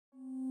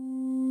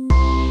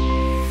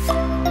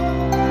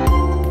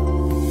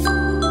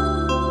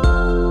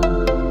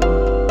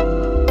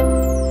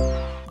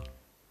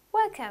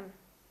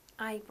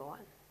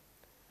ආයුබෝවන්.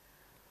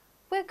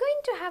 We're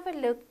going to have a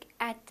look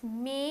at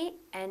may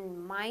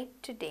and might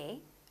today,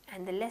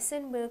 and the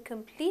lesson will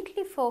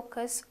completely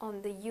focus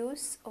on the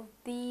use of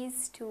these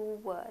two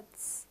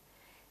words.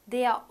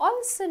 They are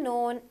also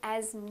known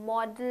as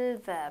modal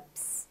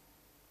verbs.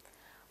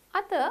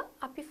 අද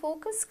අපි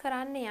focus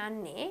කරන්න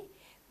යන්නේ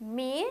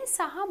may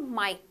සහ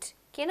might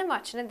කියන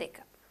වචන දෙක.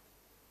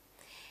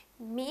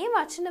 මේ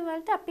වචන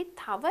වලට අපි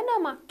තව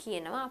නමක්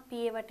කියනවා. අපි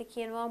ඒවට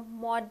කියනවා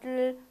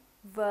modal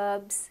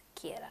verbs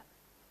කියලා.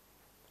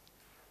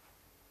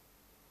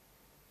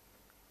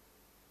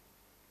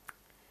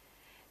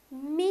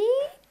 May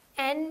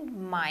and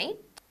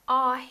might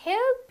are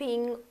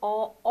helping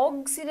or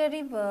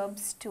auxiliary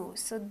verbs too.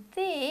 So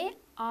they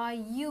are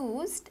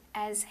used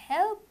as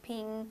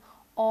helping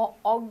or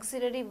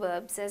auxiliary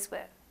verbs as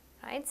well.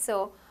 Right? So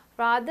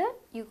rather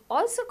you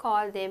also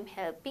call them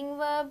helping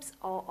verbs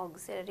or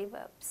auxiliary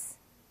verbs.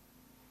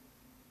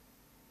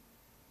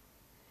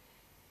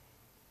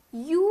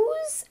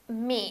 Use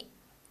may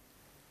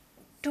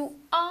to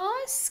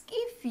ask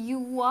if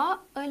you are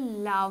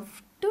allowed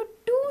to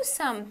do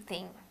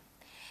something.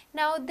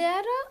 Now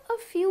there are a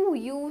few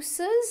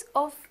uses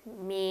of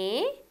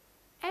may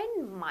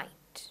and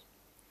might.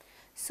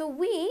 So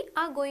we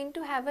are going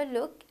to have a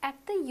look at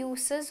the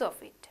uses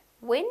of it.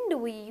 When do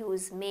we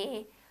use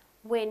may?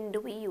 When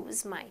do we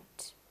use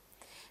might?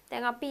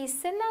 දැන් අපි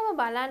ඉස්සෙල්ලාම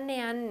බලන්න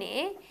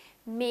යන්නේ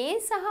may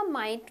සහ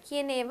might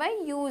කියන ඒවා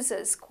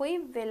uses. කොයි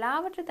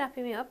වෙලාවටද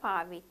අපි මේවා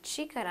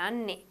පාවිච්චි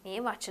කරන්නේ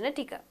මේ වචන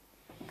ටික.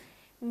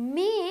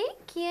 may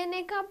කියන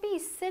එක අපි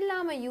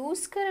ඉස්සෙල්ලාම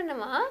use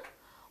කරනවා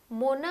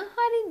මොන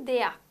හරි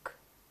දෙයක්.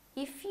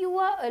 If you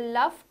are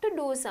allowed to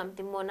do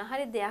something, මොන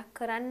හරි දෙයක්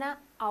කරන්න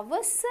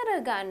අවසර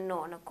ගන්න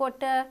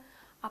ඕනකොට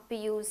අපි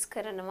use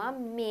කරනවා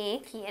may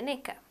කියන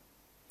එක.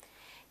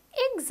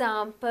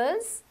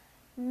 Examples: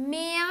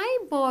 may I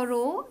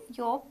borrow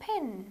your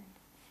pen?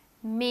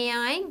 May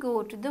I go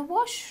to the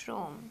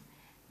washroom?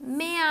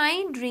 May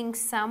I drink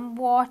some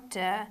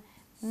water?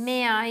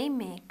 May I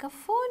make a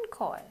phone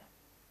call?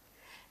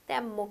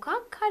 දැන් මොකක්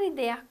හරි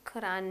දෙයක්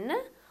කරන්න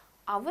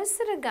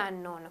අවසර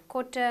ගන්න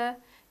ඕනකොට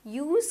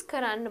use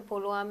කරන්න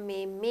පුළුවන්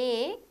මේ may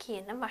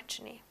කියන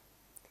වචනේ.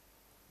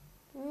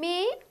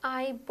 May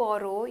I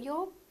borrow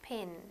your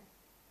pen?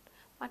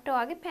 මට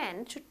ඔයාගේ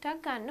pen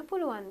චුට්ටක් ගන්න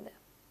පුළුවන්ද?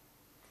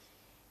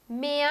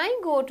 May I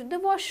go to the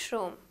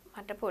washroom?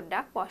 මට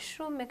පොඩ්ඩක්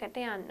washroom එකට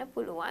යන්න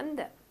පුළුවන්ද?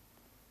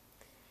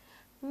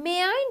 May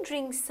I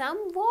drink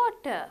some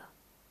water?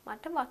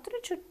 මට වතුර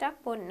චුට්ටක්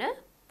බොන්න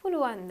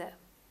පුළුවන්ද?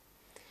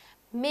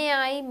 May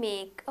I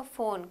make a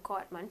phone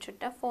call? මං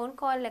චුට්ටක් phone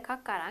call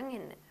එකක් අරන්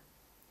එන්න.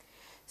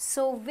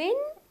 So when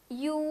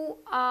you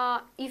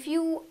are, if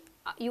you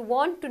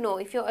want to know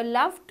if you're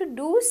allowed to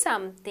do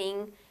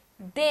something,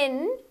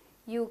 then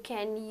you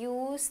can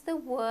use the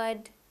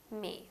word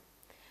may.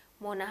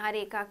 මොන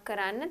හරි එකක්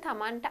කරන්න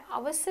තමන්ට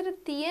අවසර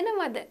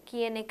තියෙනවද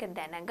කියන එක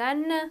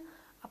දැනගන්න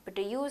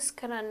අපිට use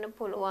කරන්න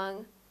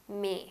පුළුවන්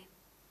may.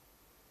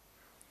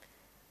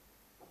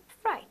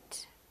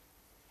 Right.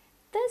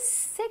 The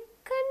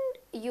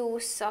second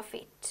use of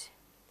it.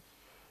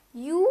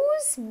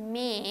 Use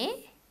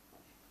may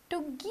to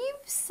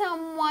give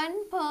someone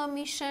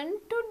permission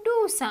to do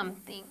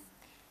something.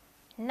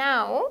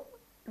 Now,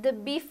 the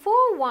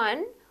before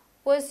one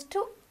was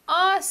to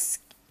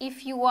ask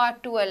if you are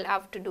to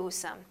allowed to do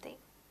something.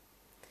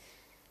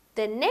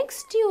 The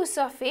next use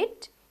of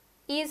it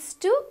is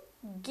to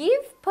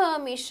give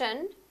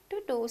permission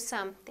to do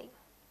something.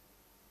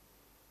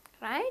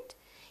 Right?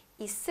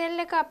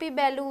 ඉස්සෙල්ලක අපි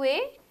බැලුවේ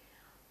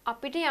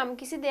අපිට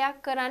යම්කිසි දෙයක්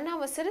කරන්න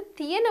අවසර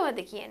තියෙනවද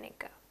කියන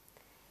එක.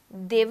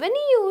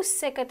 දෙවනි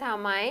use එක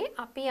තමයි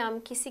අපි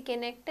යම්කිසි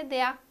කෙනෙක්ට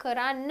දෙයක්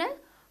කරන්න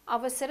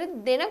අවසර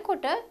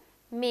දෙනකොට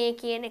මේ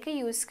කියන එක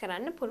use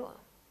කරන්න පුළුවන්.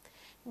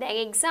 දැන්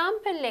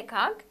example එකක්,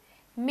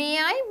 may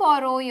I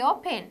borrow your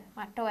pen?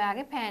 මට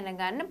ඔයාගේ පෑන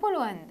ගන්න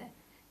පුළුවන්ද?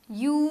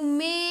 You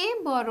may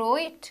borrow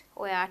it.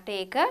 ඔයාට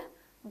ඒක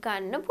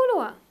ගන්න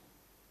පුළුවන්.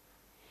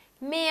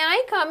 May I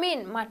come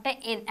in? මට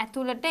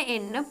ඇතුළට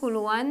එන්න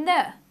පුළුවන්ද?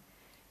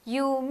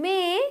 You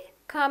may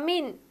come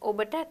in.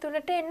 ඔබට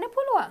ඇතුළට එන්න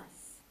පුළුවන්.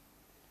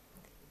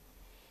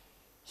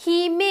 He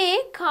may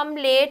come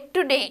late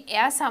today.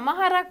 එයා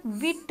සමහරක්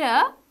විට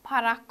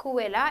පරක්කු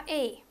වෙලා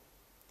එයි.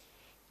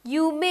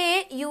 You may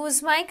use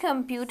my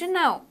computer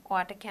now.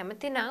 ඔයාට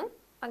කැමති නම්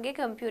මගේ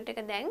කම්පියුටර්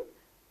එක දැන්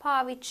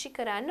පාවිච්චි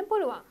කරන්න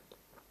පුළුවන්.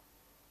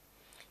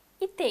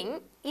 ඉතින්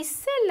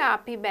ඉස්සෙල්ලා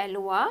අපි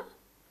බැලුවා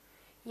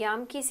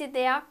යම් කිසි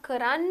දෙයක්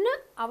කරන්න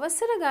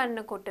අවසර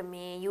ගන්නකොට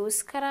මේ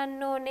use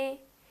කරන්න ඕනේ.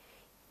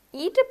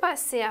 ඊට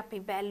පස්සේ අපි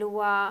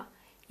බැලුවා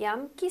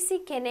යම් කිසි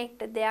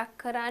කෙනෙක්ට දෙයක්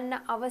කරන්න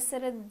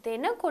අවසර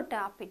දෙනකොට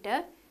අපිට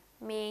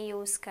මේ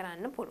use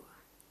කරන්න පුළුවන්.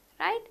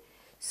 Right?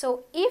 So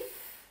if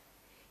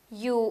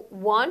you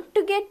want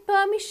to get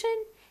permission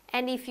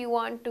and if you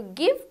want to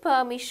give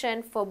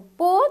permission for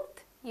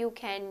both, you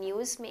can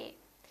use may.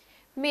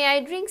 May I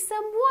drink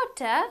some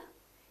water?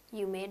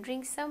 You may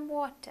drink some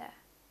water.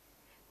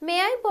 May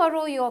I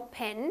borrow your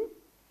pen?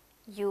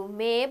 You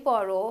may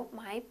borrow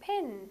my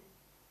pen.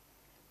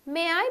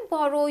 May I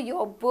borrow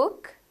your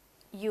book?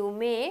 You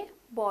may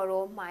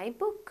borrow my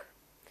book.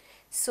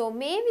 So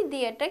මේ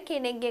විදියට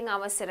කෙනෙක්ගෙන්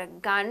අවසර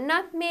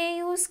ගන්නත්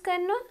මේ use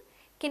කරනවා.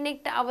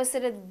 කෙනෙක්ට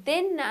අවසර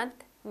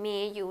දෙන්නත්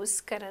මේ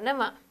use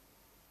කරනවා.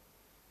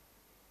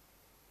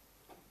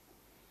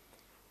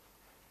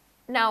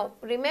 Now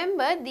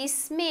remember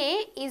this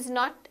May is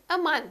not a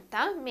month.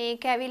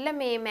 මේක ඇවිල්ලා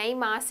මේ මැයි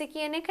මාසෙ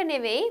කියන එක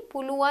නෙවෙයි.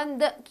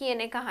 පුළුවන්ද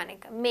කියන එක අහන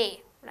එක.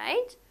 May,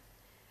 right?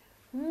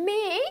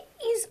 May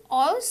is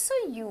also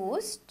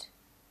used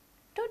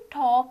to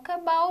talk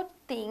about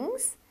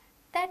things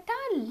that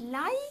are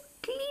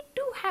likely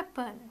to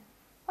happen.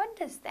 What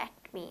does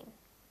that mean?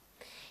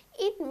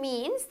 It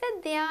means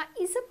that there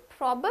is a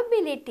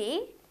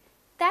probability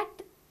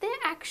that the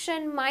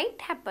action might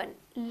happen,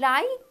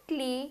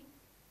 likely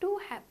to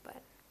happen.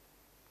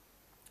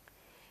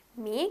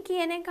 මේ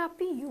කියන එක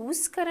අපි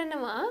use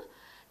කරනවා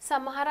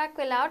සමහරක්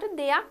වෙලාවට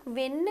දෙයක්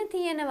වෙන්න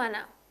තියෙනවා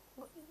නම්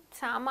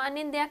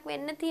සාමාන්‍යයෙන් දෙයක්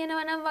වෙන්න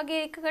තියෙනවා නම් වගේ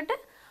එකකට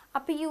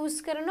අපි use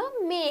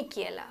කරනවා මේ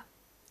කියලා.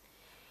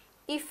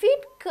 If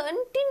it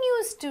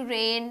continues to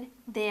rain,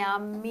 there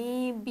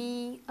may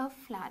be a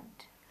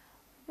flood.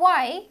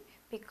 Why?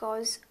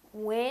 Because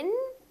when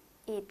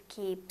it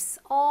keeps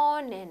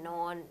on and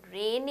on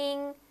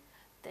raining,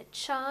 the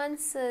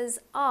chances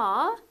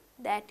are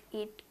that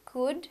it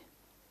could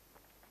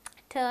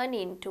turn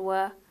into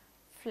a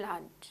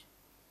flood.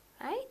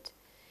 Right?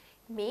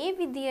 මේ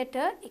විදියට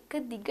එක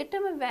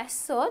දිගටම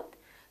වැස්සොත්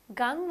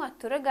ගම්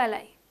වතුර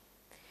ගලයි.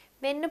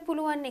 වෙන්න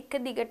පුළුවන් එක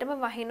දිගටම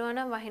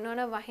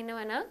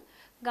වහිනවා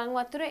ගම්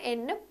වතුර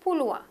එන්න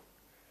පුළුවන්.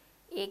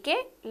 ඒකේ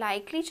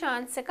likely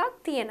chance එකක්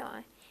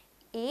තියෙනවා.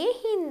 ඒ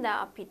හින්දා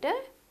අපිට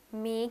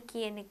මේ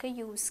කියන එක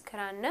use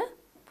කරන්න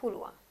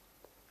පුළුවන්.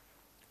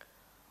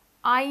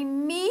 I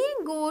may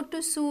go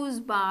to Sue's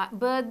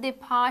birthday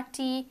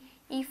party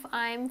if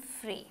I am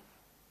free.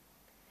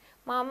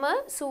 මම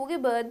සූගේ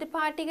birthday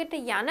party එකට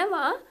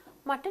යනවා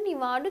මට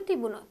නිවාඩු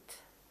තිබුණොත්.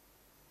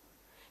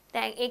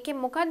 දැන් ඒකේ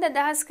මොකක්ද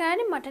අදහස්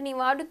කරන්නේ මට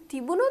නිවාඩු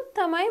තිබුණොත්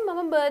තමයි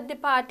මම birthday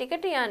party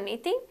එකට යන්නේ.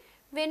 ඉතින්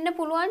වෙන්න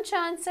පුළුවන්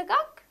chance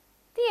එකක්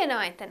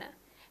තියෙනවා එතන.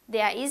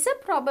 There is a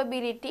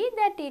probability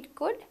that it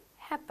could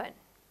happen.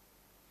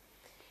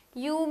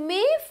 You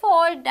may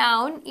fall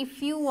down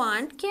if you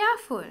aren't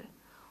careful.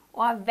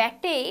 ඔයා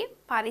වැටේ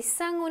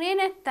පරිස්සම් වුණේ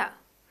නැත්තම්.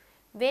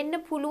 වෙන්න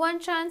පුළුවන්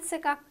chance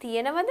එකක්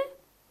තියෙනවද?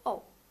 ඔව්.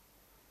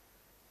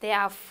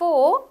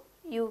 Therefore,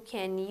 you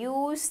can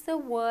use the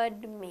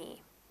word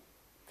may.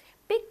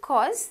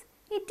 Because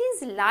it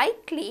is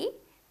likely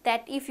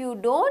that if you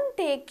don't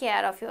take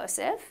care of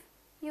yourself,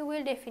 you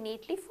will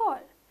definitely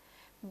fall.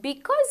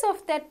 Because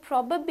of that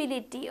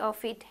probability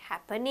of it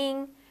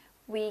happening,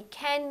 we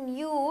can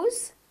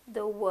use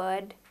the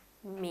word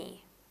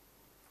may.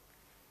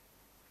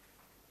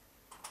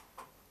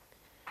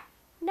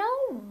 Now,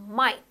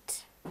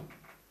 might,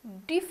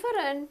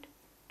 different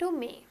to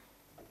may.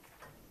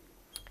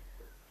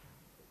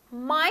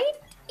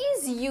 Might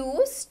is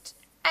used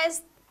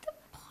as the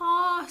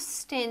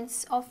past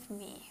tense of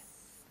may,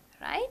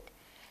 right?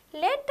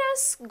 Let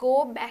us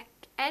go back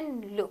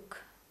and look.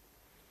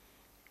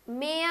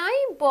 May I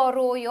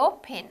borrow your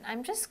pen?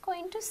 I'm just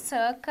going to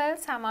circle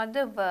some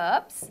other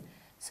verbs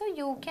so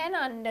you can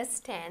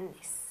understand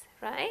this,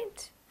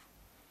 right?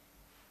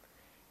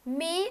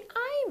 May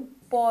I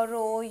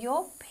borrow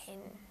your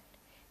pen?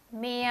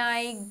 May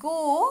I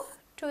go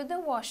to the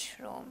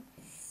washroom?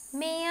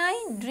 May I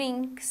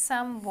drink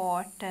some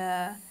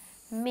water?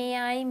 May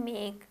I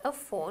make a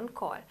phone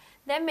call?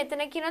 දැන්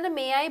මෙතන කියනවාද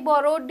may I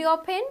borrow your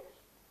pen?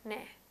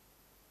 නෑ.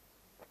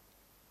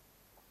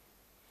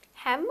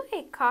 හැම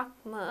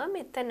එකක්ම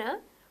මෙතන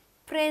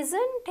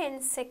present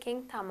tense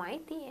එකෙන් තමයි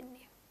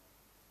තියෙන්නේ.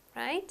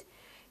 Right?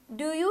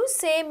 Do you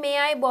say may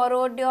I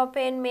borrowed your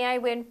pen? May I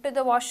went to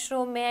the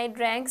washroom? May I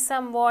drank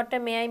some water?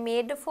 May I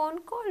made a phone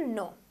call?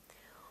 No.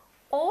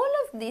 All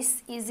of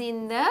this is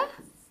in the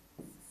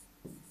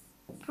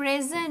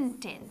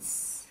present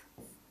tense.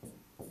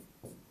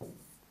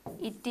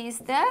 It is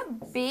the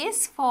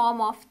base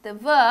form of the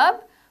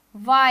verb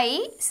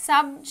why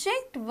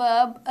subject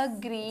verb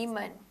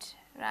agreement,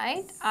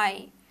 right?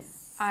 I.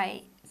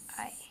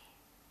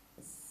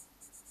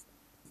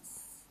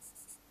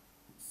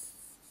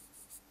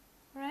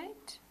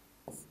 Right?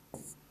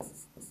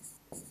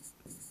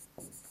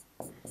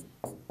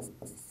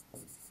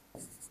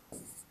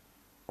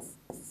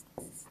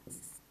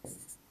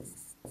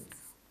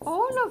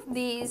 All of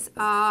these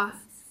are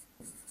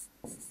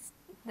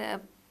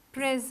the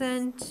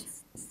present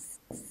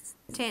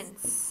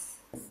tense.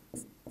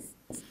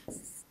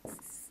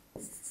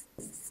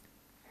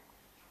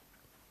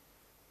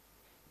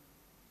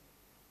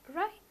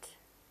 Right?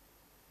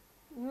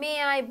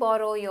 May I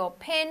borrow your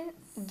pen?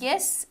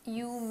 Yes,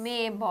 you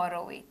may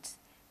borrow it.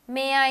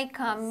 May I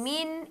come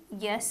in?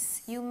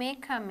 Yes, you may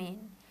come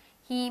in.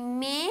 He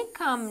may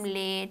come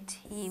late.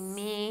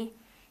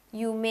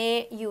 You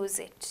may use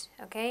it.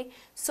 Okay?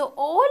 So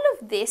all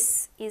of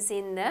this is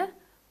in the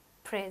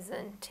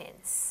present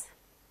tense.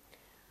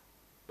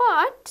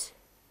 But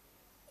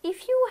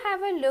if you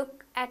have a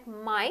look at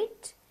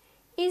might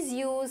is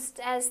used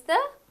as the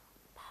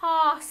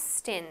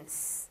past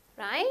tense,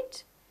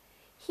 right?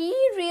 He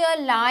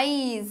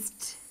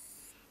realized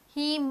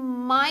he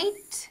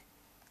might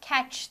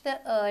catch the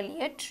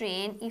earlier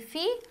train if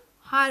he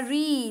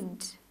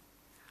hurried.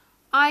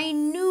 I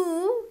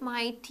knew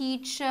my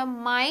teacher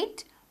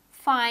might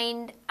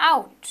find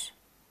out.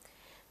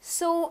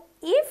 So,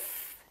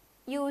 if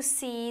you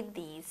see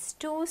these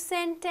two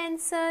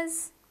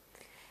sentences,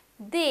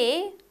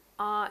 they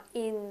are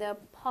in the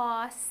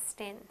past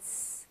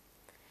tense.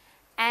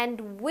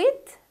 And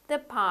with the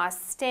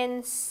past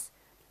tense,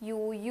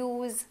 you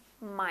use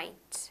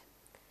might.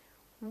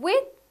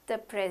 With the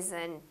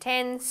present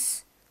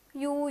tense,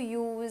 you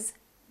use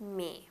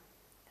may.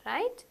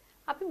 Right?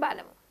 අපි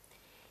බලමු.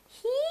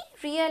 He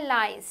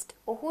realized,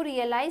 ඔහු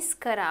realize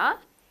කරා,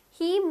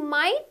 he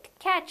might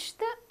catch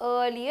the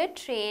earlier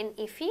train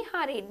if he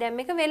hurried. දැන්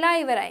මේක වෙලා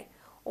ඉවරයි.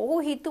 ඔහු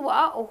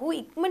හිතුවා ඔහු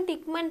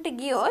ඉක්මනට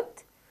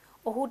ගියොත්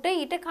ඔහුට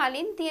ඊට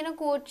කලින් තියෙන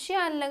කෝච්චිය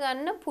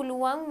අල්ලගන්න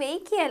පුළුවන් වෙයි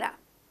කියලා.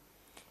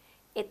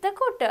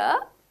 එතකොට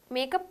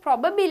මේක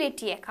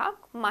probability එකක්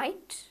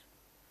might,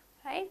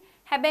 right?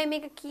 හැබැයි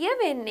මේක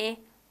කියවෙන්නේ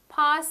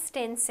past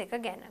tense එක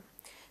ගැන.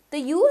 The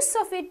use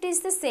of it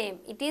is the same.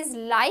 It is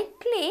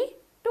likely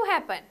to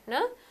happen. No?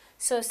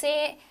 So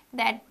say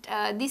that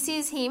this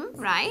is him,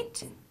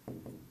 right?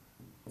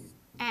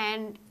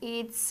 And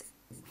it's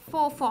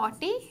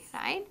 4:40,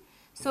 right?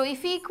 So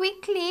if he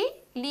quickly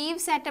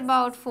leaves at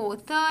about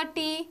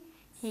 4:30,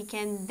 he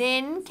can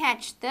then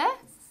catch the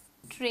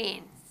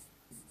train.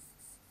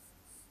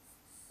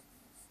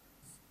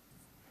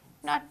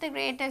 Not the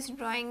greatest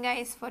drawing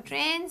guys for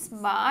trains,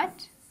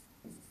 but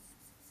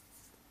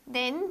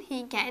then he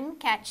can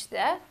catch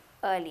the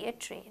earlier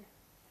train,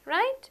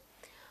 right?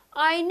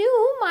 I knew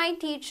my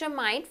teacher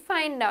might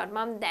find out.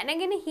 මම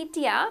දැනගෙන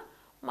හිටියා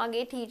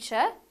මගේ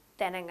teacher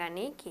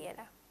දැනගනී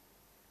කියලා.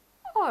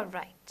 All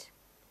right.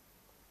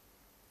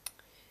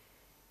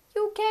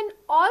 You can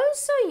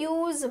also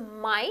use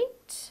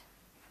might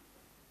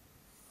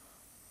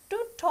to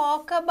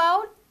talk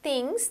about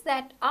things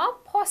that are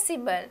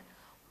possible.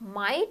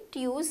 Might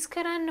use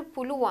කරන්න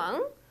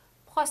පුළුවන්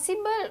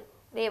possible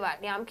දේවල්.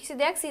 යම් කිසි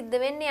දෙයක්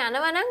සිද්ධ වෙන්න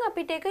යනවා නම්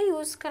අපිට ඒක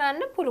use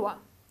කරන්න පුළුවන්.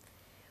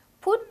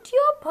 Put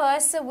your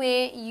purse away,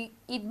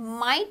 it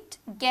might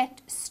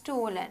get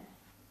stolen.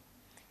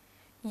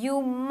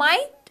 You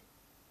might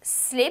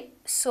slip,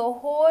 so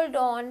hold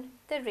on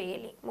the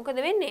railing. මොකද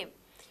වෙන්නේ?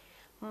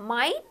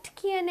 Might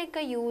කියන එක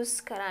use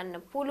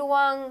කරන්න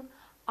පුළුවන්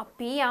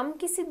අපි යම්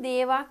කිසි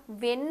දේවක්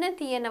වෙන්න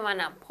තියෙනවා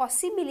නම්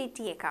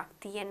possibility එකක්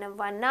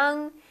තියෙනවා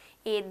නම්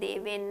ඒ දේ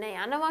වෙන්න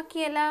යනවා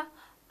කියලා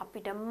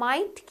අපිට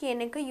might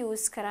කියන එක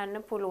use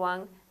කරන්න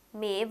පුළුවන්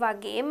මේ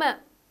වගේම.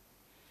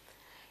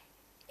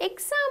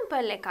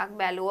 Example එකක්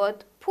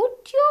බැලුවොත්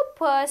put your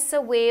purse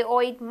away or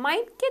it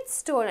might get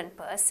stolen.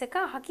 Purse එක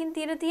අහකින්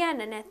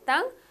තියන්න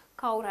නැත්නම්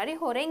කවුරු හරි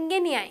හොරෙන්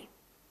ගෙනියයි.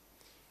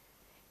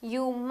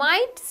 You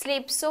might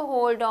slip, so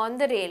hold on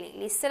the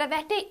railing. ඉස්සර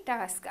වැටේ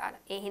ටකස් ගාලා.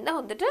 ඒ හින්දා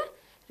හොඳට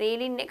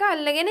railing එක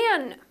අල්ලගෙන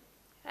යන්න.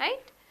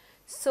 Right?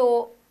 So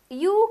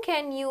you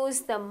can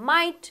use the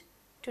might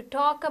to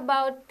talk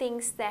about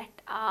things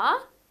that are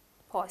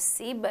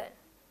possible.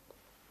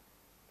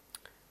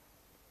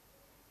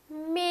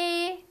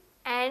 May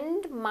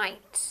and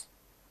might.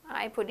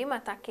 I put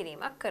මතක්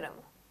කිරීමක්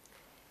කරමු.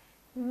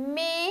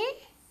 May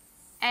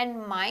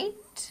and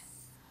might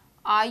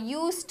are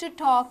used to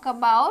talk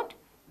about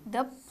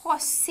the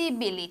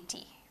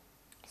possibility.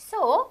 So,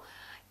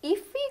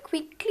 if we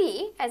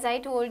quickly, as I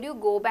told you,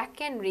 go back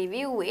and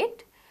review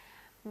it,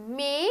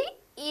 may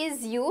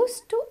is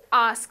used to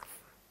ask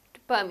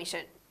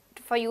permission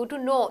for you to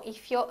know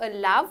if you're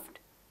allowed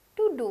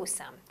to do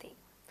something.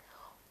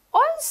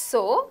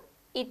 Also,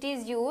 it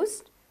is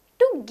used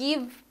to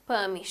give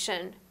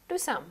permission to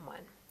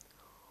someone.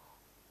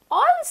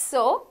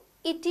 Also,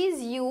 it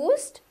is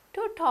used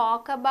to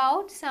talk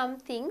about some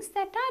things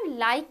that are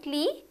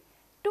likely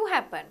to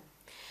happen.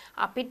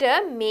 අපිට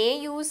may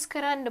use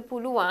කරන්න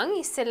පුළුවන්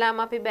ඉස්සෙල්ලාම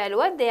අපි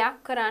බැලුවා දෙයක්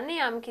කරන්න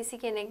යම් කිසි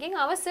කෙනෙක්ගෙන්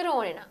අවසර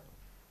ඕනේ නම්.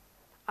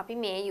 අපි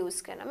may use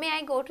කරනවා. May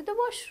I go to the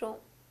washroom?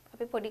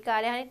 අපි පොඩි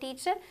කාලේ අහන්නේ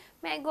teacher,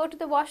 may I go to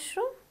the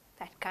washroom?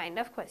 That kind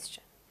of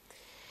question.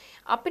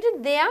 අපිට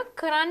දෙයක්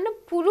කරන්න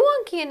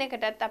පුළුවන් කියන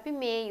එකටත් අපි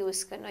may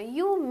use කරනවා.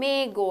 You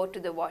may go to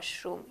the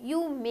washroom.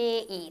 You may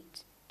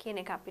eat. කියන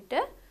එක අපිට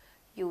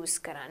use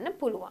කරන්න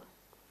පුළුවන්.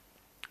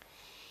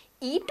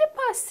 ඊට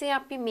පස්සේ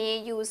අපි මේ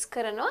use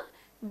කරනවා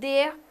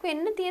දෙයක්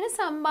වෙන්න තියෙන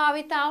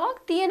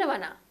සම්භාවිතාවක් තියෙනවා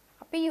නම්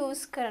අපි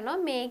use කරනවා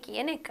මේ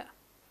කියන එක.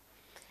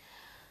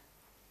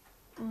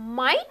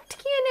 might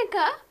කියන එක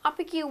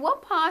අපි කිව්වා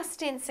past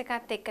tense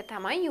එකත් එක්ක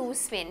තමයි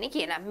use වෙන්නේ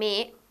කියලා.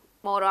 may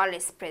more or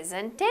less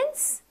present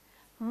tense.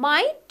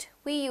 Might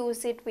we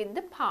use it with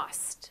the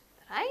past,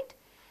 right?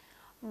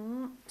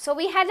 So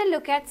we had a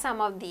look at some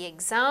of the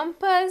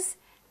examples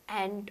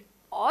and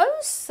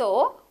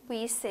also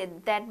we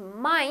said that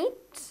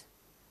might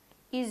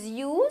is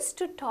used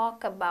to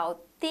talk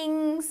about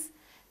things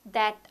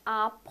that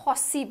are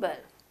possible.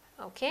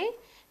 Okay?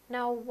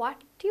 Now what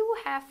you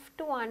have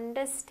to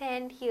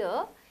understand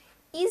here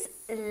is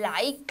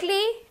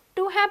likely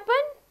to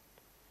happen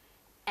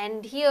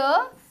and here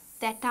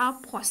that are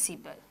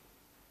possible,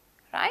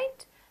 right?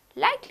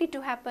 Likely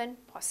to happen,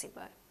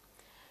 possible.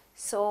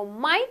 So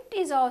might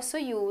is also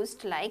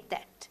used like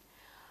that.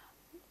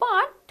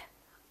 But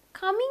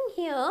coming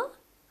here,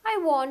 I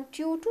want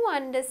you to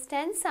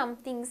understand some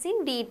things in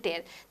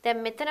detail. Then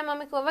මෙතන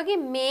මම කිව්වා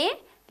may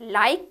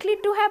likely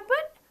to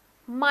happen,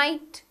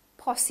 might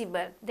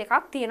possible.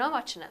 දෙකක් තියෙනවා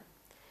වචන.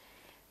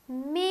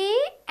 May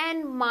and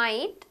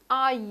might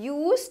are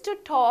used to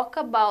talk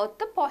about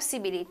the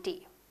possibility.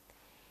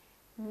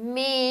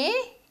 May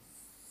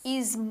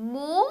is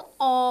more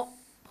or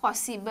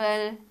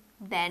possible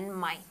than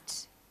might.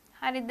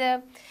 හරිද?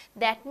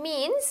 That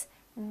means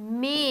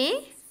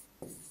may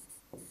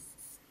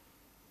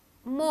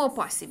more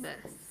possible.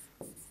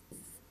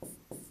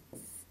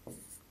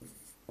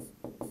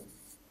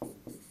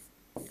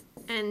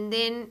 And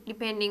then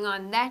depending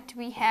on that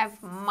we have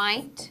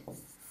might,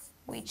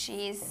 which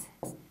is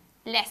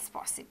less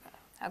possible.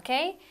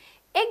 Okay?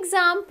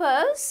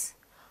 Examples.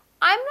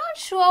 I'm not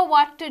sure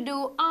what to do.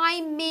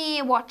 I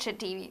may watch a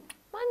TV.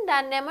 Man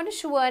danne mata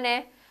sure ne.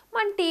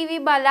 Man TV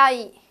balai.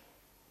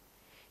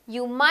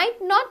 You might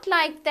not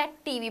like that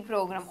TV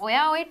program.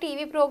 ඔයා ඔය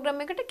TV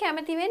program එකට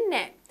කැමති වෙන්නේ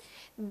නැහැ.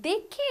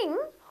 දෙකෙන්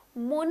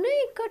මොන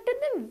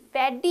එකටද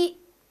වැඩි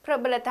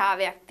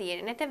ප්‍රබලතාවයක්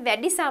තියෙන්නේ? නැත්නම්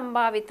වැඩි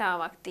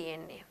සම්භාවිතාවක්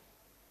තියෙන්නේ?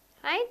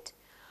 Right?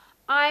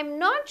 I'm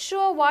not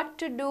sure what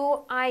to do.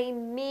 I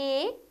may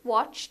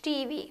watch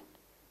TV.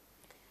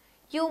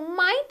 You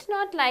might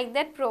not like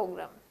that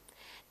program.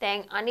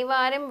 දැන්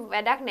අනිවාර්යෙන්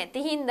වැඩක්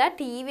නැති හින්දා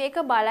TV එක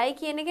බලයි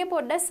කියන එකේ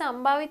පොඩ්ඩක්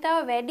සම්භාවිතාව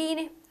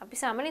වැඩිනේ. අපි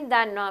සාමාන්‍යයෙන්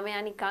දන්නවා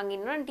මෙයා නිකන්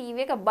ඉන්නවනම් TV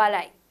එක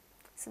බලයි.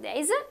 So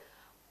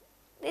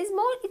it's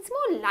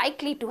more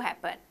likely to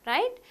happen,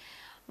 right?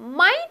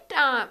 Might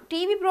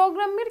TV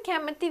program එකට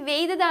කැමති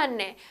වෙයිද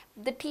දන්නේ.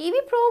 The TV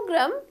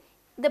program,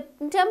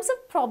 in terms of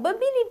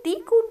probability,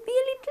 could be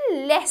a little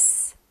less,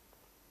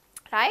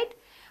 right?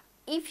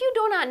 If you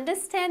don't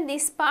understand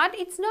this part,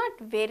 it's not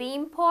very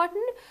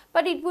important,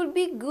 but it would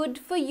be good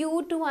for you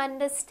to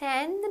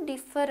understand the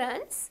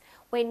difference.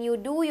 When you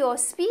do your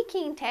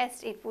speaking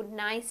test, it would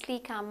nicely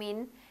come in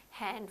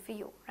hand for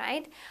you,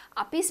 right?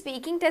 අපි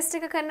speaking test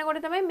එක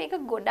කරනකොට තමයි මේක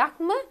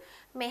ගොඩක්ම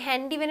මේ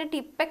handy වෙන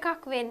tip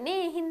එකක් වෙන්නේ.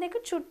 ඒ හින්දා ඒක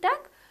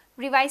චුට්ටක්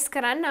revise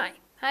කරන්න ආයි.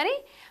 හරි?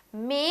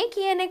 මේ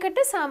කියන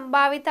එකට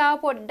සම්භාවිතාව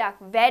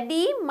පොඩ්ඩක්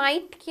වැඩි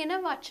might කියන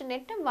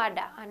වචනෙට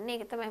වඩා. අන්න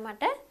ඒක තමයි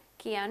මට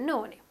කියන්න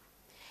ඕනේ.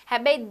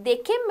 හැබැයි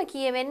දෙකෙන්ම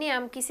කියවෙන්නේ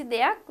යම් කිසි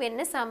දෙයක් වෙන්න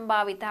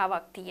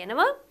සම්භාවිතාවක්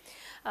තියෙනවා.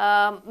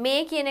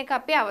 මේ කියන එක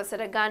අපි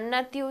අවසර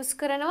ගන්නත් use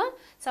කරනවා.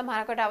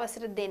 සමහරකට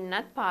අවසර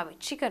දෙන්නත්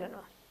පාවිච්චි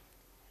කරනවා.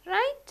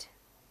 Right?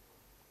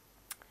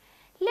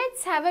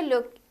 Let's have a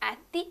look at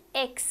the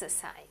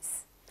exercise.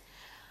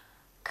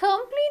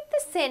 Complete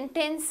the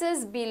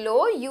sentences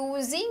below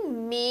using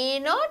may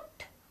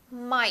not,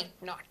 might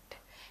not.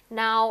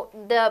 Now,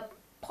 the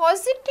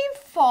positive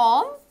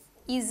form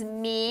is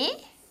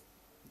may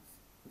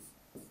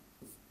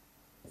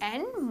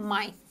and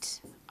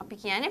might. අපි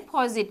කියන්නේ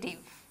positive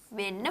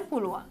වෙන්න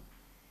පුළුවන්.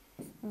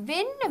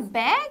 වෙන්න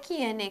බෑ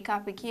කියන එක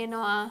අපි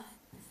කියනවා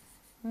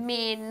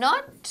may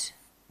not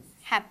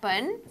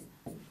happen,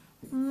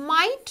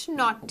 might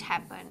not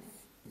happen.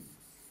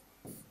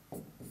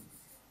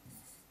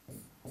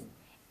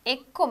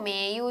 එක්ක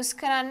may use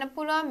කරන්න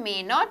පුළුවන්,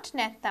 may not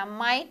නැත්නම්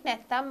might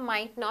නැත්නම්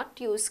might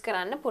not use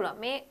කරන්න පුළුවන්.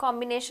 මේ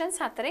combinations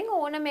හතරෙන්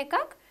ඕනම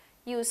එකක්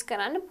use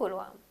කරන්න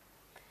පුළුවන්.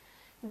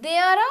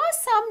 There are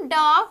some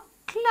dark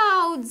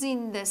clouds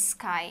in the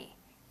sky.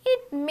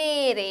 It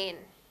may rain.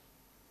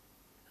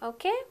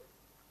 Okay?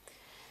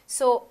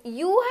 So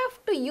you have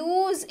to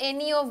use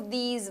any of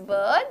these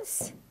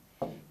words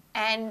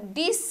and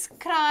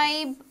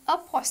describe a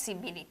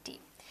possibility.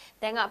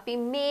 Then api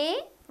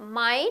may,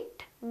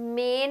 might,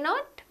 may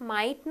not,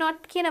 might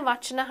not කියන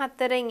වචන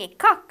හතරෙන්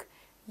එකක්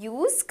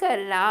use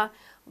කරලා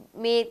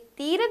මේ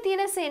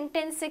තියෙන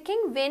sentence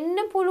එකෙන්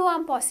වෙන්න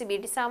පුළුවන්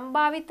possibility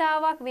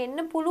සම්භාවිතාවක්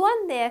වෙන්න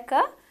පුළුවන් දෙයක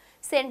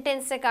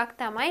sentence එකක්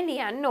තමයි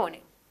ලියන්න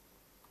ඕනේ.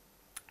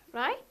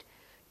 Right?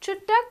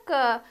 චුට්ටක්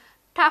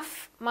tough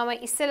මම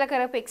ඉස්සෙල්ලා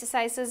කරපු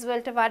exercises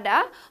වලට වඩා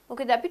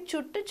මොකද අපි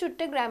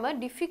චුට්ට grammar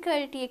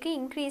difficulty එක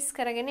increase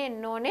කරගෙන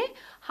එන්න ඕනේ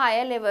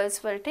higher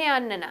levels වලට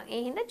යන්න නම්.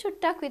 ඒ හින්දා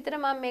චුට්ටක් විතර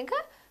මම මේක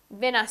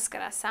වෙනස්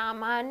කරා.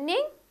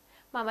 සාමාන්‍යයෙන්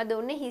මම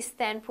දුන්නේ his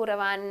than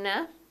පුරවන්න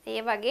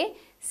ඒ වගේ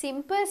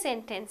simple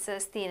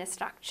sentences තියෙන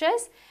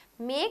structures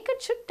මේක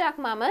චුට්ටක්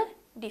මම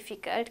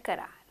difficult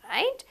කරා.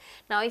 Right?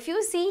 Now, if you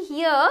see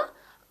here,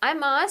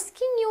 I'm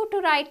asking you to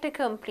write a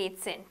complete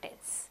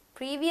sentence.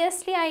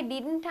 Previously, I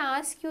didn't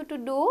ask you to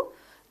do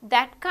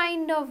that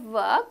kind of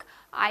work.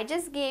 I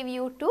just gave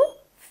you to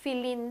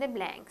fill in the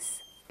blanks.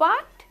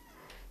 But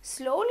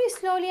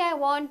slowly, I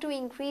want to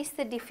increase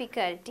the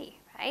difficulty,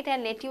 right?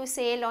 And let you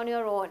sail on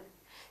your own.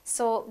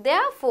 So,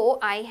 therefore,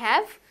 I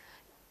have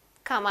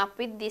come up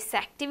with this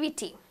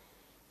activity.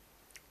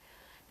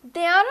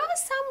 There are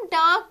some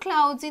dark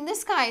clouds in the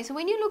sky. So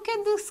when you look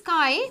at the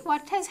sky,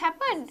 what has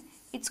happened?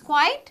 It's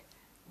quite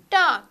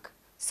dark.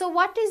 So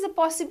what is the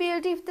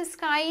possibility if the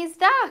sky is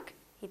dark?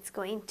 It's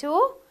going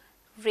to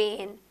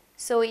rain.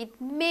 So it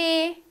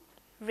may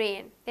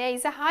rain. There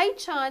is a high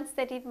chance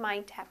that it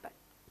might happen.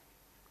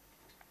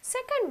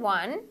 Second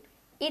one,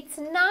 it's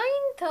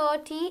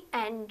 9:30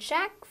 and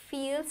Jack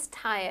feels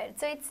tired.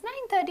 So it's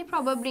 9:30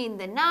 probably in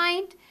the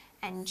night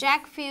and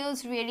Jack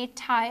feels really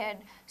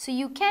tired. So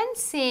you can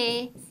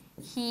say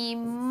he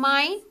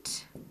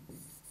might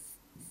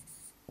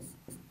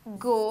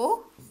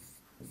go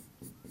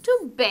to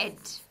bed.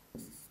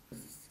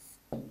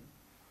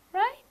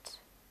 Right?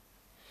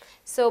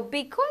 So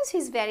because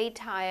he's very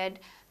tired,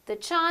 the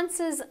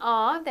chances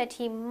are that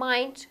he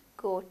might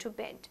go to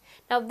bed.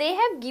 Now they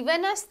have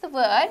given us the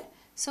word,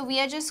 so we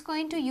are just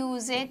going to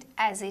use it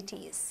as it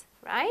is,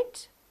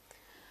 right?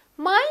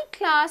 My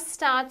class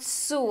starts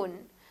soon,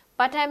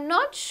 but I'm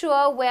not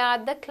sure where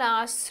the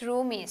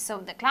classroom is. So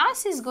the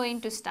class is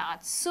going to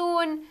start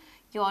soon.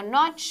 You're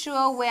not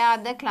sure where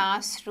the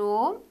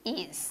classroom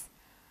is.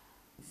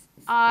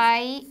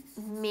 I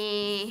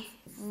may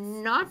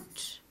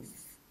not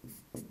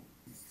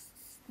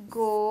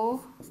go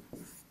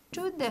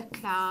to the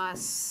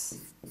class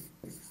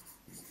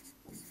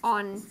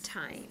on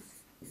time.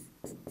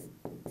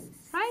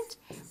 Right?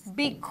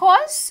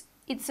 Because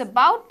it's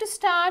about to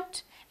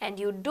start and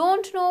you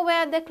don't know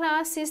where the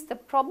class is, the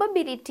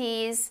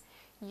probability is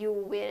you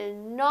will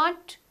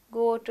not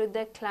go to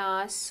the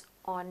class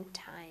on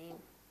time.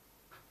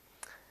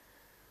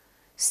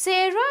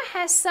 Sarah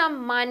has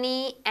some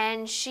money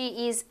and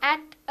she is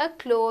at a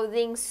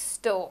clothing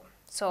store.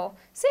 So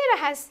Sarah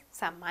has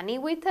some money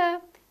with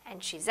her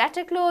and she's at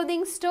a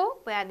clothing store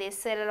where they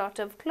sell a lot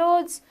of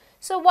clothes.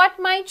 So what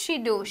might she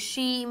do?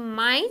 She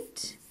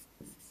might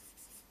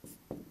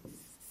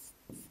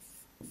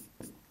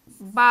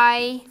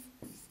buy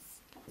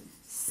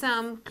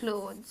some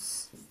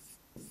clothes.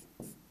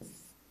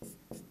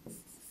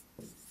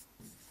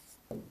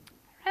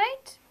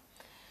 Right?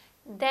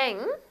 Then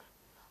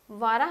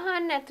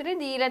වරහන් ඇතුලේ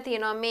දීලා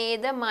තියෙනවා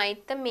මේද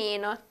mightද may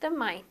notද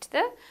mightද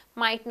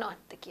might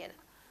notද කියලා.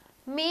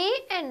 May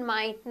and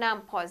might නම්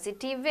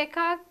positive එකක්,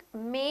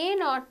 may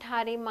not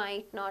හරි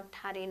might not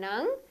හරි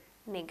නම්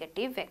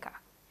negative එකක්.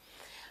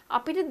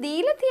 අපිට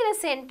දීලා තියෙන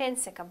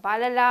sentence එක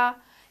බලලා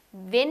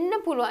වෙන්න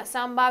පුළුවන්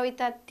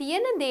සම්භාවිතයක්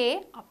තියෙන දේ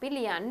අපි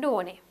ලියන්න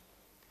ඕනේ.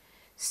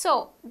 So,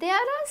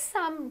 there are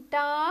some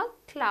dark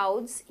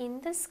clouds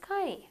in the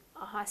sky.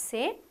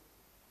 අහසේ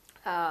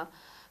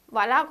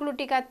වලාකුළු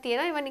ටිකක්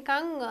තියෙනවා. ඒවා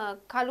නිකන්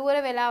කළුවර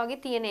වෙලා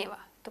වගේ තියෙන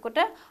ඒවා. එතකොට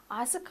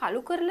අහස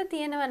කළු කරලා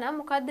තියෙනවා නම්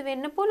මොකද්ද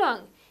වෙන්න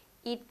පුළුවන්?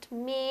 It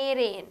may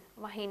rain.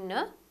 වහින්න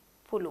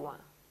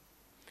පුළුවන්.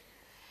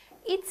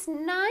 It's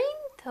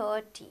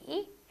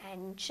 9:30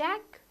 and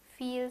Jack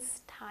feels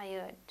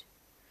tired.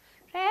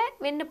 රෑ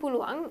වෙන්න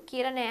පුළුවන්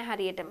කියලා නෑ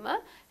හරියටම.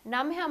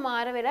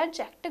 9:00 වෙලා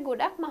ජැක්ට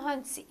ගොඩක්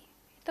මහන්සි.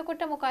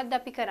 එතකොට මොකද්ද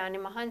අපි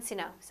කරන්නේ මහන්සි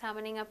නම්?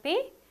 සාමාන්‍යයෙන් අපි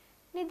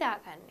නිදා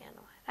ගන්න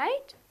යනවා.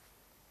 Right?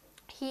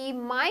 He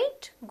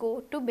might go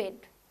to bed.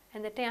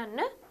 ඇඳට යන්න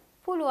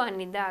පුළුවන්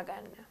නිදා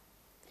ගන්න.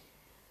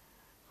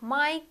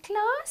 My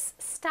class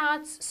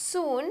starts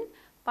soon,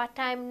 but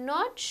I'm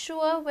not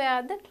sure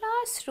where the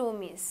classroom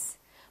is.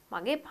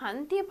 මගේ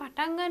පන්තිය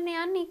පටන් ගන්න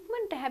යන්න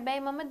ඉක්මනට.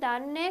 හැබැයි මම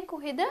දන්නේ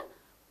කොහෙද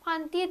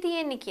පන්තිය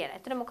තියෙන්නේ කියලා.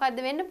 එතන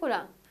මොකද්ද වෙන්න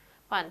පුළුවන්?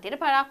 පන්තියට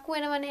පරක්කු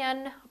වෙනවනේ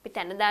යන්න. අපි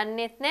තැන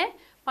දන්නෙත් නැහැ.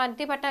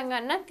 පන්තිය පටන්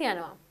ගන්නත්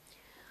යනවා.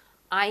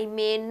 I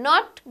may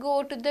not go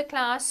to the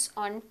class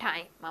on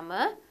time. මම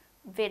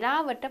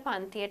වෙලාවට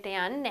පන්තියට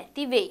යන්න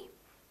නැති වෙයි.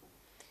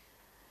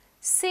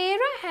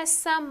 Sarah has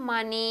some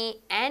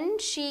money and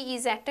she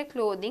is at a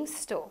clothing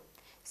store.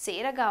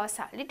 Sarah ගාව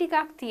සල්ලි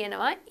ටිකක්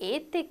තියෙනවා.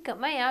 ඒත්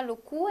එක්කම එයා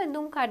ලොකු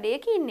ඇඳුම්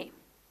කඩයක ඉන්නේ.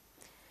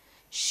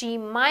 She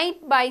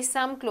might buy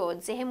some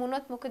clothes. එහෙම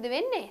වුණොත් මොකද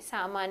වෙන්නේ?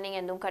 සාමාන්‍යයෙන්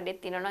ඇඳුම් කඩෙත්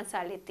තියෙනවා නම්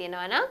සල්ලිත්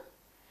තියෙනවා නම්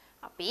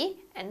අපි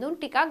ඇඳුම්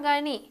ටිකක්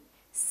ගනි.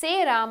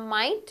 Sarah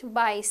might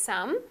buy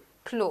some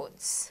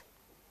clothes.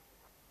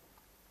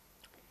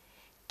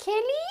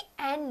 Kelly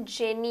and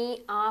Jenny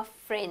are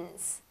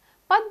friends,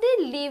 but they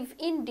live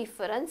in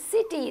different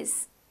cities.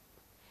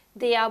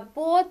 They are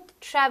both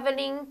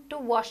traveling to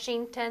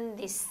Washington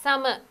this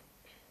summer.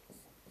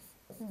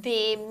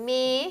 They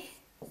may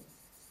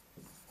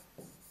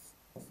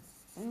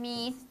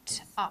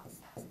meet up.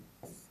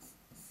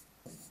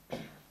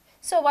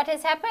 So what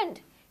has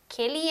happened?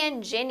 Kelly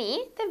and Jenny,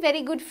 they're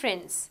very good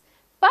friends,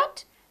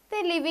 but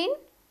they live in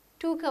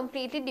two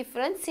completely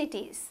different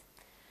cities.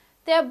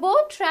 They are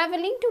both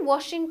traveling to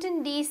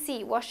Washington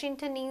DC.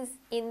 Washington is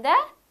in the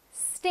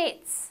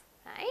States,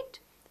 right?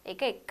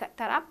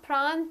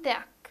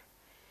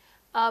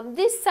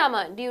 This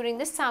summer, during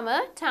the summer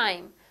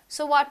time.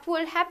 So what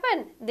will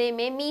happen? They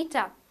may meet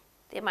up.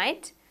 They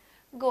might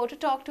go to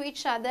talk to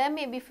each other,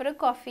 maybe for a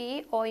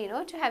coffee or,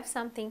 to have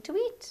something to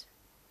eat.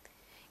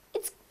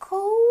 It's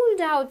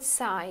cold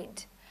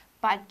outside,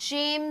 but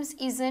James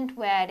isn't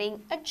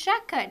wearing a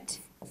jacket.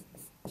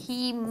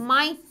 He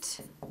might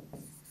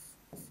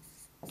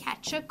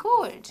catch a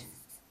cold.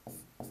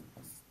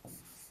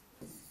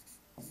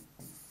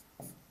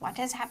 What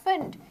has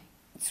happened?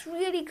 It's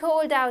really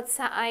cold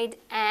outside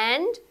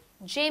and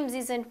James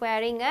isn't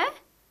wearing a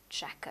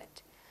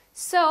jacket.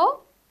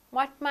 So,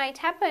 what might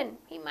happen?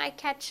 He might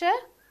catch a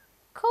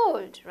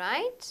cold,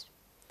 right?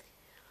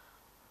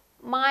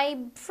 My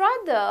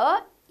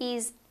brother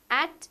is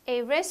at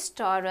a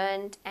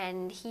restaurant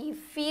and he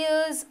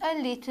feels a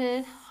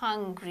little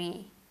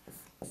hungry.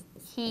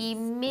 He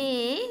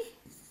may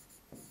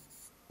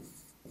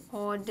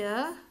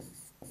order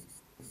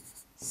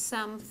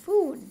some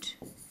food,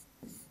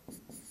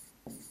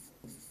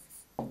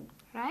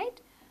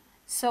 right?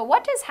 So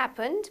what has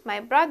happened? My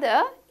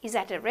brother is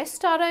at a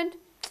restaurant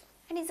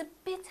and he's a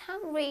bit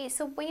hungry.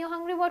 So when you're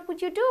hungry, what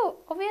would you do?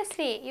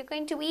 Obviously, you're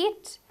going to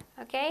eat,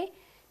 okay?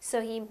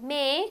 So he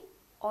may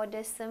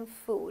order some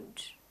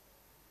food.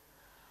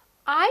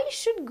 I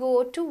should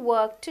go to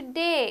work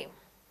today,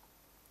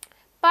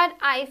 but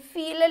I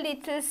feel a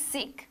little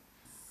sick.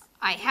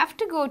 I have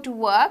to go to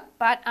work,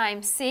 but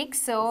I'm sick,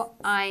 so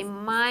I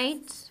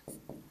might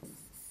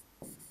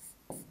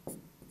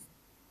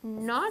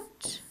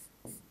not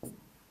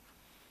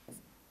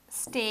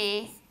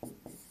stay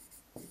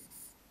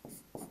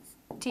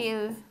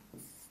till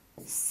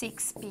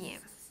 6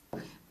 p.m.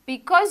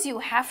 Because you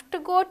have to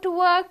go to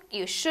work,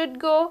 you should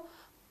go,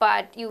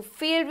 but you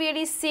feel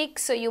really sick,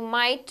 so you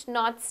might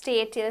not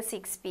stay till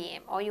 6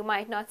 p.m. or you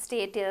might not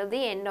stay till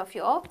the end of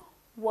your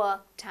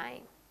work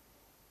time.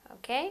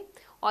 Okay?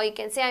 Or you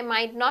can say, I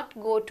might not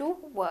go to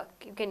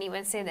work. You can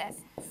even say that.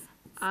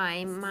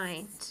 I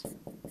might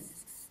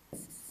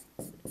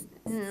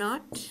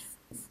not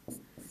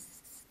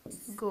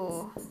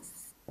go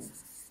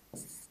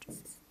to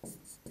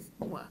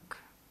work.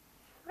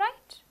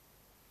 Right?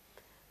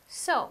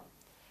 So,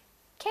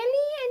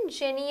 Kelly and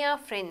Jenny are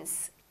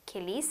friends.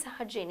 Kelly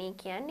saha Jenny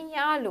kiyanne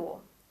යාළුවෝ.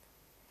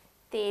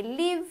 They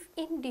live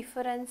in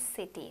different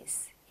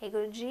cities.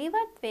 ඒගොල්ලෝ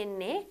ජීවත්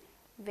වෙන්නේ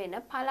වෙන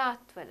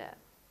පළාත්වල.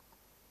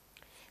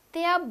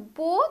 They are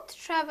both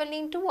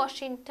travelling to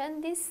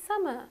Washington this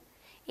summer.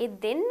 ඒ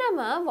දෙන්නම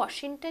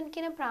Washington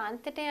කියන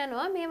ප්‍රාන්තයට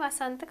යනවා මේ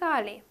වසන්ත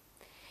කාලේ.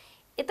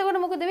 එතකොට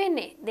මොකද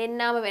වෙන්නේ?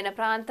 දෙන්නම වෙන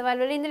ප්‍රාන්තවල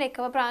වල ඉඳලා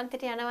එකම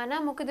ප්‍රාන්තයට යනවා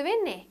නම් මොකද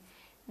වෙන්නේ?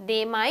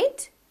 They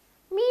might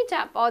meet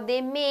up or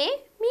they may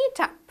meet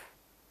up.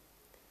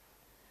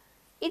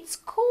 It's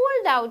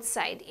cold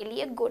outside.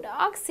 එළිය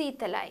ගොඩාක්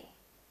සීතලයි.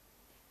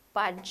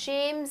 But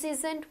James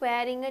isn't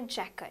wearing a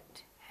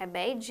jacket.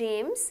 හැබැයි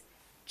James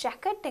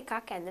jacket එකක්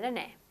ඇඳලා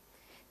නැහැ.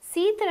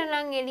 සීතල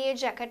නම් එළියේ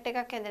jacket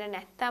එකක් ඇඳලා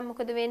නැත්තම්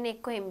මොකද වෙන්නේ?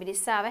 එක්ක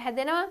හෙම්බිරිස්සාව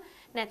හැදෙනවා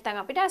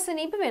නැත්තම් අපිට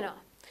අසනීප වෙනවා.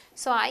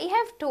 So I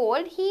have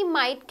told he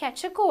might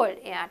catch a cold.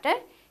 එයාට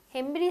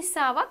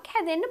හෙම්බිරිස්සාවක්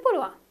හැදෙන්න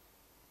පුළුවන්.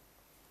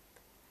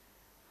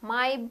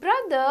 My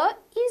brother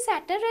is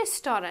at a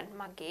restaurant.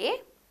 මගේ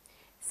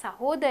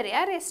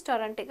සහෝදරයා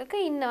restaurant එකක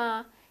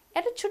ඉන්නවා.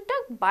 එයාට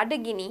චුට්ටක්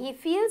බඩගිනි. He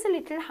feels a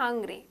little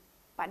hungry.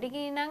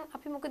 බඩගිනි නම්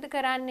අපි මොකද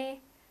කරන්නේ?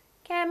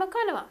 කෑම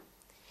කනවා.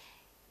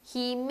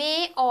 He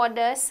may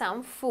order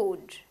some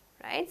food,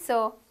 right?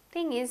 So,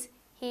 thing is,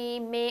 he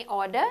may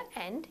order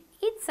and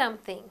eat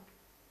something.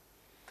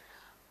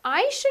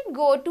 I should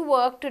go to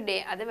work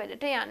today. අද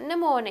වැඩට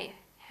යන්න ඕනේ.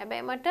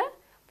 හැබැයි මට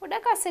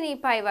පොඩක්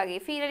අසනීපයි වගේ.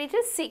 Feel a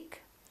little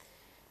sick.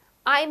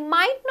 I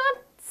might not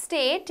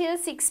stay till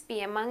 6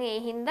 p.m. මං ඒ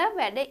හින්දා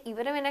වැඩ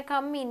ඉවර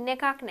වෙනකම් ඉන්න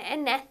එකක් නෑ.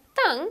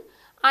 නැත්තම්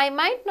I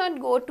might not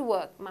go to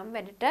work. මම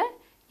වැඩට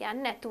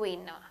යන්න නැතුව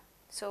ඉන්නවා.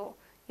 So,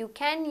 you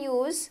can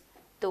use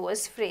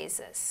those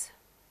phrases.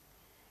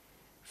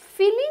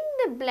 Fill in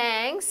the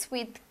blanks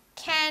with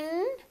can,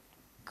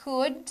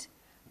 could,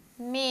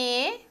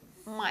 may,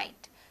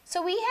 might.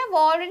 So we have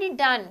already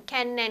done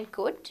can and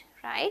could,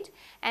 right?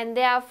 And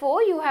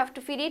therefore you have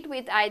to fill it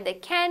with either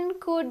can,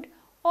 could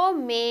or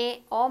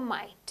may or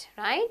might,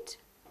 right?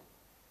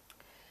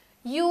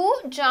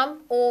 You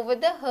jump over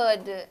the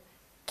hurdle.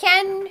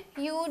 Can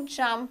you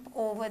jump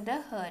over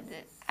the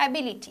hurdle?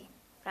 Ability,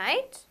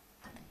 right?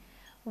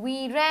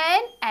 We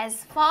ran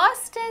as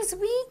fast as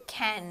we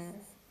can.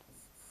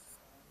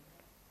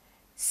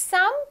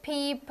 Some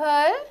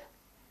people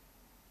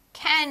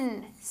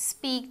can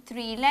speak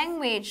 3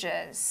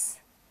 languages.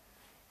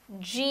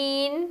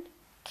 Jean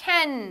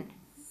can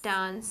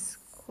dance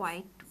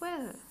quite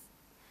well.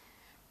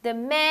 The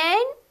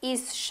man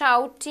is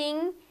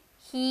shouting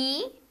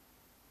he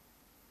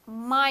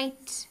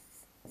might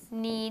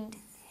need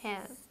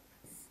help.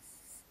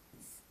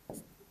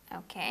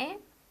 Okay.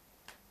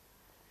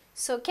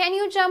 So, can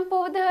you jump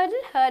over the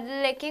hurdle?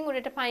 Hurdle එකෙන්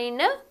උඩට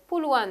පනින්න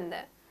පුළුවන්ද?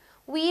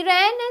 We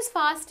ran as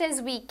fast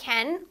as we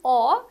can,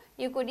 or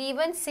you could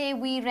even say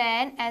we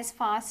ran as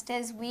fast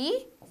as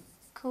we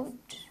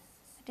could.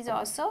 That is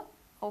also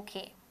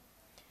okay.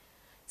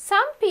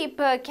 Some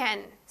people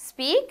can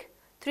speak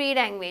 3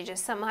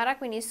 languages. සමහරක්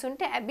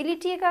මිනිස්සුන්ට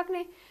ability එකක්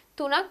නේ.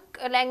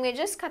 3ක්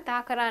languages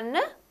කතා කරන්න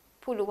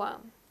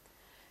පුළුවන්.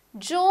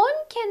 John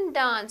can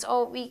dance,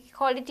 or we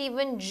call it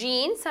even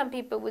Jean. Some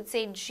people would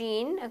say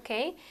Jean,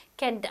 okay,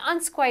 can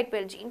dance quite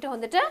well. Jean to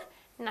hondata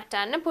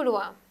natanna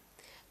puluwan.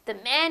 The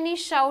man is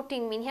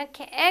shouting, මිනිහා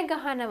කෑ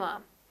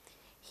ගහනවා.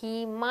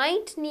 He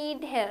might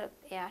need help.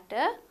 එයාට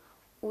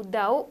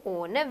උදව්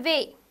ඕන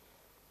වෙයි.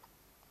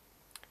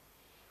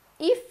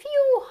 If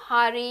you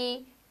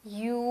hurry,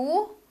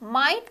 you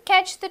might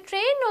catch the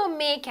train or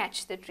may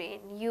catch the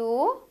train.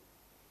 You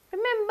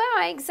Remember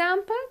our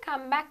example,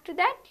 come back to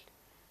that.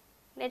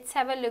 Let's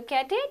have a look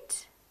at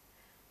it.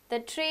 The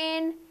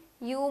train,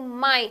 you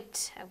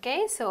might,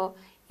 okay, so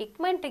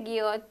ikmanta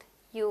giyot,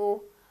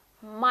 you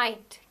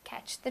might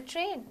catch the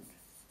train.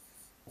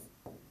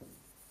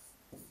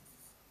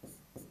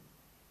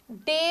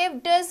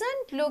 Dave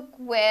doesn't look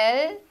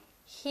well,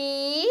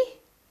 he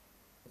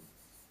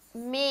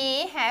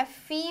may have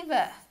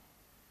fever.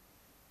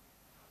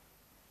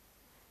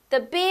 The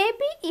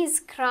baby is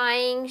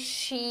crying,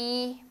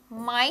 she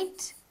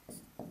might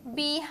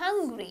be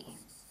hungry.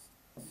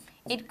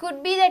 It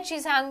could be that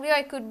she's hungry or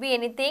it could be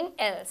anything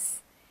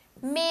else.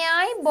 May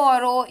I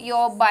borrow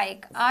your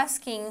bike?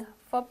 Asking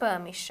for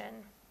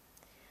permission.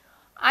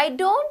 I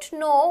don't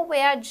know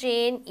where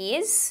Jane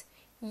is.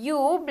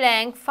 You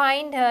blank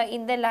find her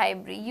in the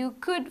library. You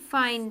could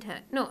find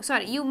her. No,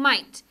 sorry, you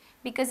might.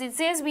 Because it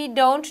says we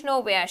don't know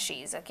where she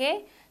is,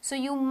 okay? So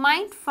you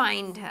might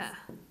find her.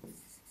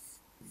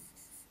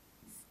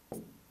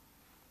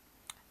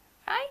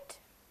 Right?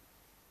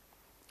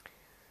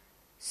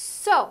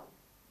 So,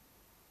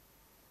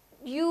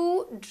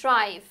 you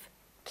drive.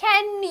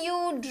 Can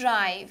you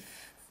drive?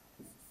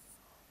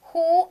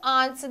 Who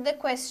answered the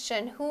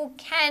question? Who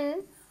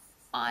can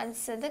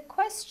answer the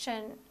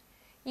question?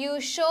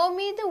 You show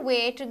me the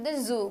way to the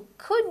zoo.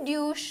 Could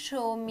you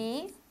show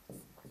me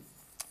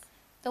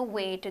the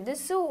way to the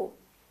zoo?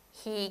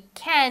 He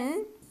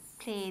can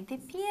play the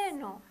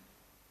piano.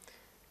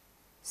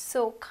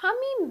 So,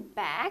 coming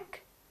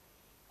back,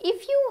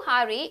 if you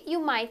hurry, you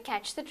might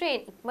catch the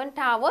train. ඉක්මනට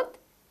આવොත්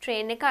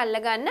train එක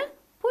අල්ලගන්න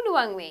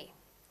පුළුවන් වෙයි.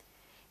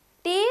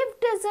 Dave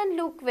doesn't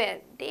look well.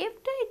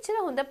 Daveට එච්චර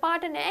හොඳ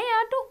පාට නෑ.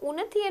 යාට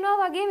උණ තියනවා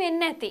වගේ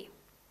වෙන්න ඇති.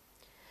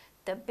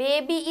 The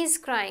baby is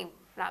crying.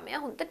 ළමයා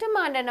හොඳටම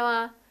අඬනවා.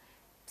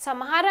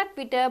 සමහරක්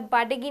විට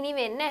බඩගිනි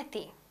වෙන්න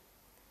ඇති.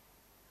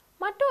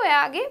 මට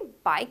ඔයාගේ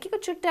බයික් එක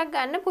චුට්ටක්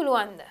ගන්න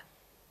පුළුවන්ද?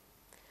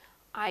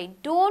 I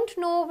don't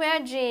know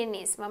where Jane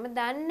is. මම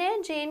දන්නේ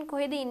Jane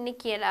කොහෙද ඉන්නේ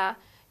කියලා.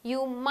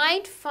 You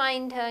might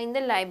find her in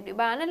the library.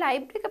 බලන්න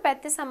library එක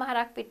පැත්තේ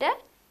සමහරක් විට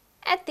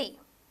ඇති.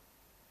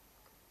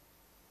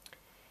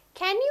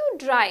 Can you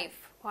drive?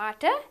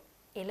 වාට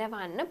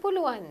එලවන්න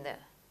පුළුවන්ද?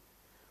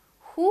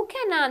 Who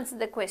can answer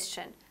the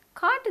question?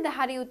 කාටද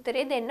හරි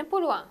උත්තරේ දෙන්න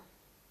පුළුවන්?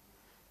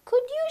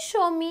 Could you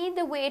show me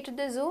the way to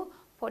the zoo?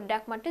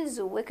 පොඩ්ඩක් මට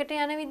zoo එකට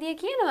යන විදිය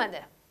කියනවද?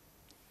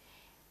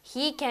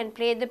 He can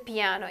play the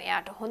piano.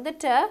 එයාට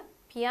හොඳට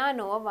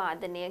පියානෝව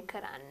වාදනය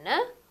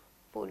කරන්න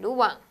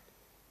පුළුවන්.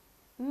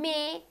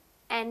 May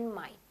and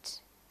might.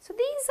 So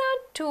these are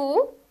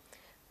two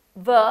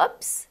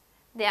verbs.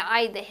 They are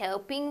either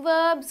helping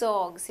verbs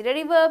or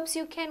auxiliary verbs,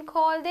 you can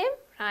call them,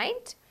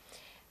 right?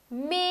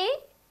 May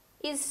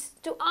is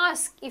to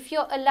ask if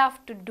you're allowed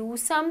to do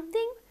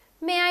something.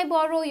 May I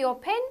borrow your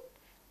pen?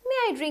 May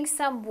I drink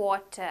some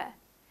water?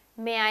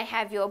 May I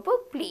have your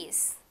book,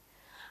 please?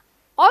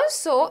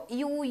 Also,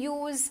 you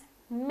use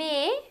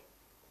may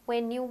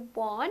when you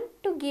want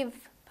to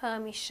give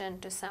permission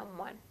to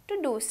someone to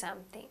do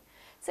something.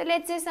 So,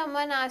 let's say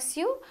someone asks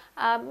you,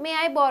 may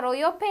I borrow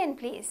your pen,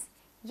 please?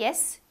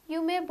 Yes,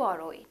 you may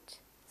borrow it.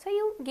 So,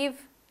 you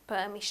give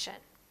permission.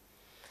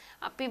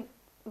 අපි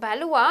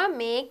බලුවා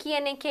මේ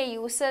කියන එකේ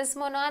users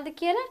මොනවද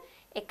කියලා.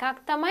 එකක්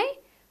තමයි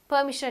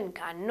permission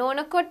ගන්න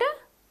ඕනකොට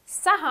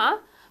සහ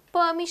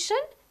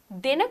permission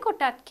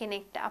දෙනකොටත්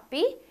කෙනෙක්ට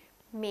අපි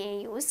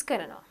may use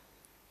කරනවා.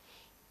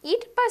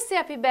 ඊට පස්සේ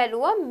අපි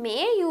බැලුවා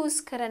may use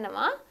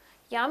කරනවා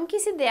යම්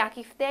කිසි දෙයක්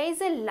if there is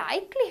a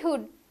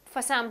likelihood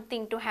for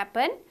something to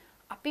happen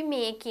අපි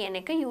may කියන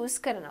එක use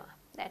කරනවා.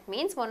 That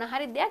means මොන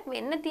හරි දෙයක්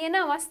වෙන්න තියෙන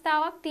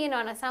අවස්ථාවක්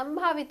තියෙනවා නම්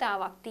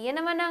සම්භාවිතාවක්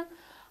තියෙනවා නම්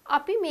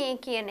අපි may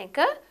කියන එක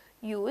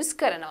use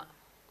කරනවා.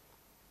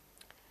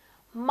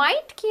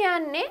 Might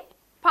කියන්නේ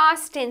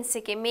past tense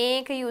එකේ may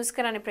එක use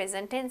කරන්නේ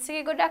present tense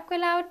එකේ ගොඩක්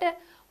වෙලාවට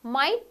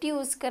might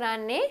use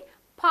කරන්නේ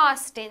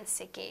past tense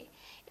එකේ.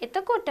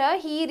 එතකොට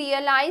he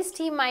realized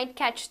he might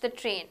catch the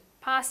train.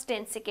 Past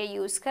tense එකේ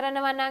use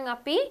කරනවා නම්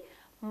අපි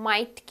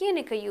might කියන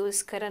එක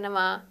use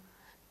කරනවා.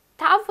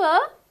 තව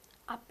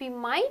අපි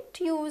might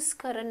use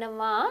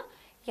කරනවා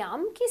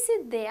යම් කිසි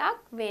දෙයක්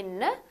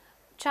වෙන්න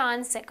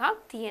chance එකක්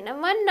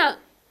තියෙනවා නම්.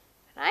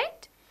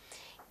 Right?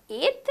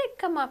 ඒත්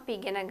එක්කම අපි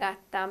ඉගෙන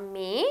ගත්තා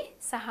මේ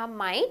සහ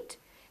might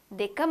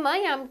දෙකම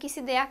යම්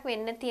කිසි දෙයක්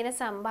වෙන්න තියෙන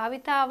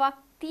සම්භාවිතාවක්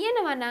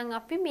තියෙනවා නම්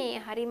අපි මේ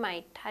හරි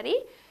might හරි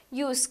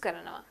use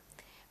කරනවා.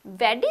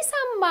 වැඩි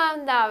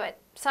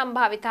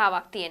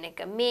සම්භාවිතාවක් තියෙන එක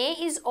may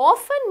is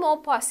often more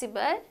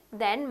possible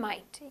than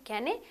might. ඒ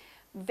කියන්නේ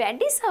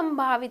වැඩි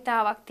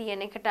සම්භාවිතාවක්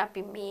තියෙන එකට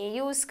අපි may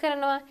use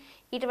කරනවා.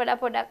 ඊට වඩා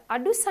පොඩක්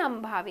අඩු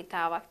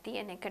සම්භාවිතාවක්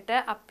තියෙන එකට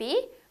අපි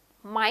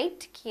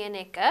might කියන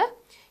එක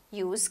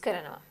use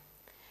කරනවා.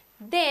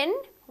 Then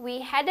we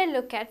had a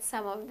look at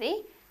some of the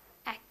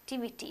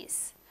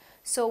activities.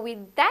 So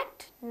with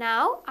that,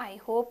 now I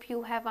hope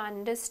you have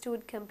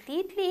understood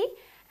completely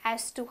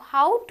as to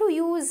how to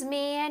use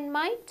may and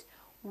might,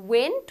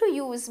 when to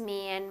use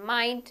may and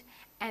might,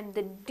 and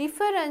the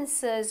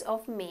differences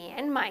of may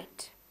and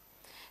might.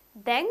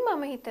 දැන්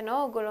මම හිතනවා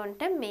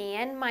ඔයගොල්ලන්ට may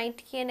and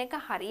might කියන එක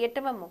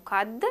හරියටම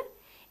මොකද්ද?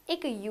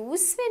 ඒක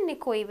use වෙන්නේ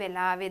කොයි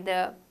වෙලාවේද?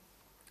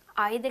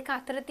 I දෙක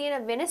අතර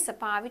තියෙන වෙනස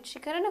පාවිච්චි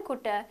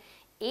කරනකොට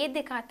ඒ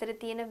දෙක අතර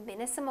තියෙන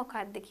වෙනස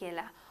මොකක්ද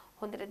කියලා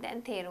හොඳට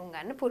දැන් තේරුම්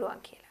ගන්න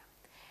පුළුවන් කියලා.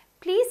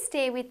 Please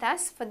stay with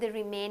us for the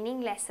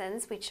remaining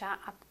lessons which are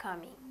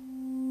upcoming.